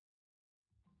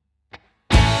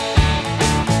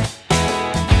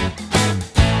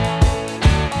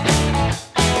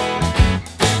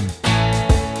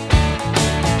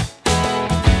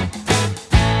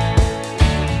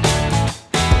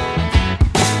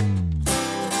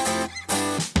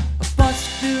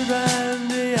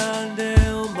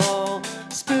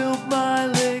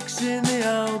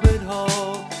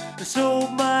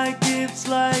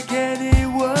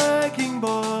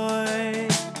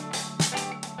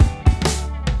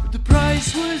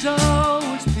price was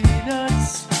always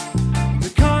peanuts.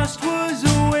 The cost was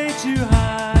way too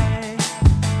high.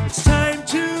 It's time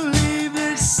to leave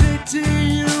this city,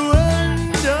 you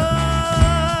and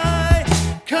I.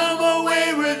 Come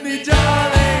away with me,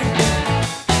 darling.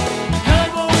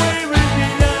 Come away with me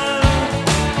now.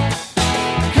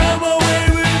 Come away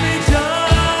with me,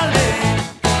 darling.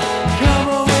 Come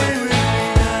away with me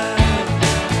now.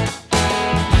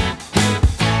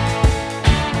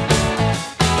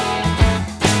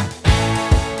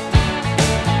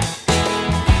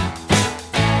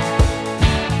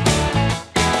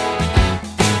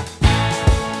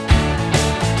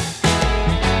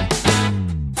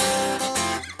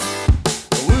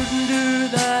 I wouldn't do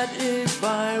that if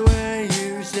I were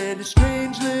you, said a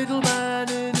strange little man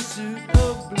in a suit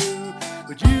of blue.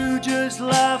 But you just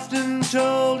laughed and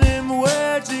told him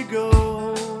where to go.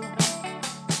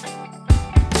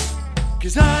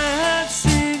 'Cause I have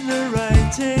seen the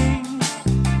writing